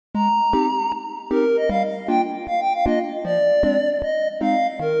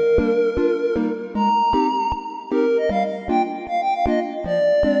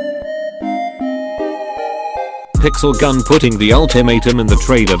PixelGun putting the ultimatum in the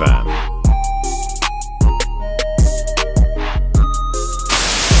trader van.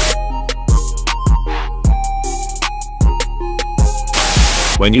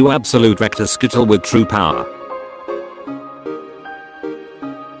 When you absolute wrecked a skittle with true power.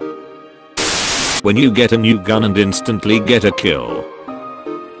 When you get a new gun and instantly get a kill.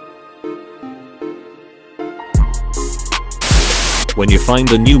 When you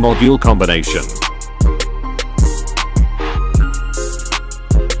find a new module combination.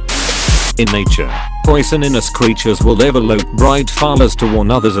 In nature, poisonous creatures will develop bright fires to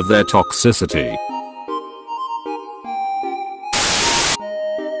warn others of their toxicity.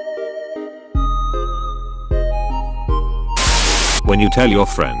 When you tell your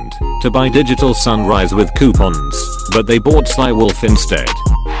friend to buy digital sunrise with coupons, but they bought Sly Wolf instead.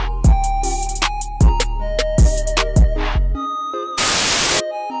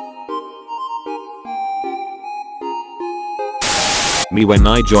 Me when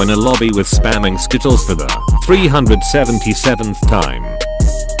I join a lobby with spamming skittles for the 377th time.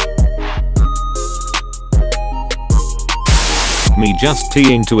 Me just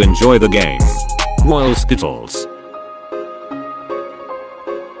teeing to enjoy the game. While skittles.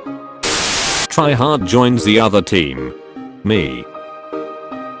 Try hard joins the other team. Me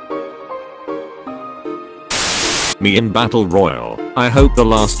in battle royal. I hope the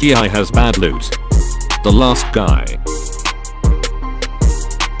last guy has bad loot. The last guy.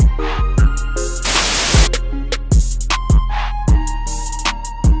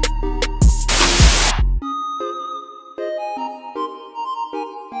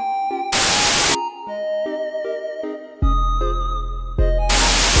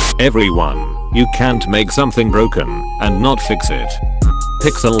 Everyone, you can't make something broken and not fix it.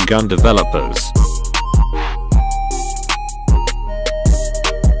 PixelGun developers.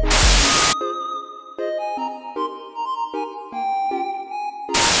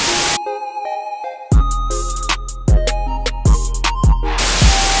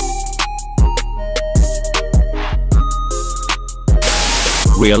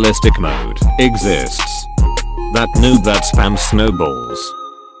 Realistic mode exists. That noob that spams snowballs.